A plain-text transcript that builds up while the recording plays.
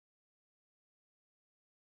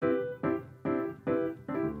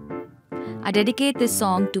I dedicate this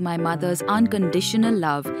song to my mother's unconditional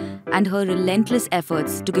love and her relentless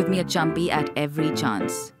efforts to give me a champi at every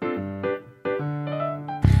chance.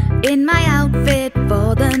 In my outfit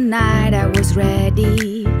for the night I was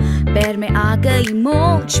ready. पैर में आ गई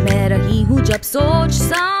मोच, मैं रही हूँ जब सोच.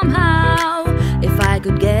 Somehow, if I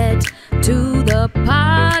could get to the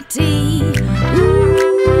party,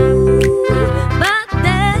 ooh, but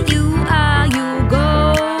there you are, you go.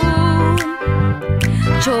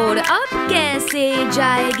 छोड़ अब कैसे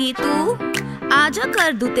जाएगी तू, आजा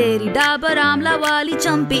कर दूँ तेरी डाबर आमला वाली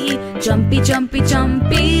चंपी. चंपी चंपी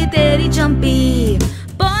चंपी तेरी चंपी.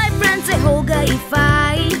 Boyfriend से हो गई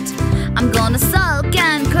fight, I'm gonna sulk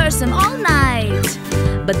and curse him all night.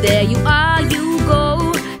 But there you are, you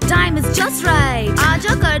go, time is just right.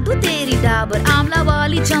 आजा कर दूँ तेरी डाबर आमला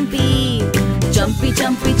वाली चंपी. चंपी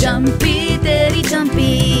चंपी चंपी तेरी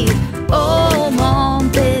चंपी. Oh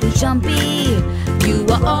mom, तेरी चंपी. You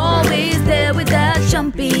are always there with that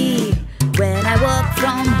champi. When I work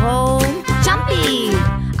from home, champi.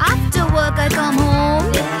 After work I come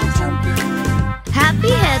home,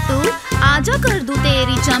 happy है तू, आजा कर दूँ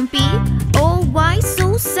तेरी champi. Oh why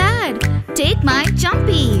so sad, take my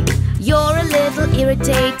champi. You're a little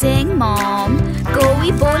irritating mom.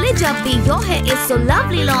 कोई बोले जब भी your hair is so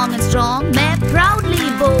lovely, long and strong. मैं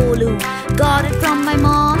proudly बोलूँ, got it from my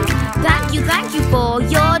mom. Thank you for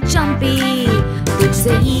your champi.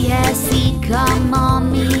 तुझसे ही है सीखा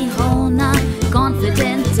mommy होना,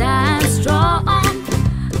 confident and strong.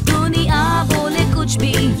 दुनिया बोले कुछ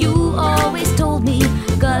भी, you always told me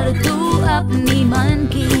कर तू अपनी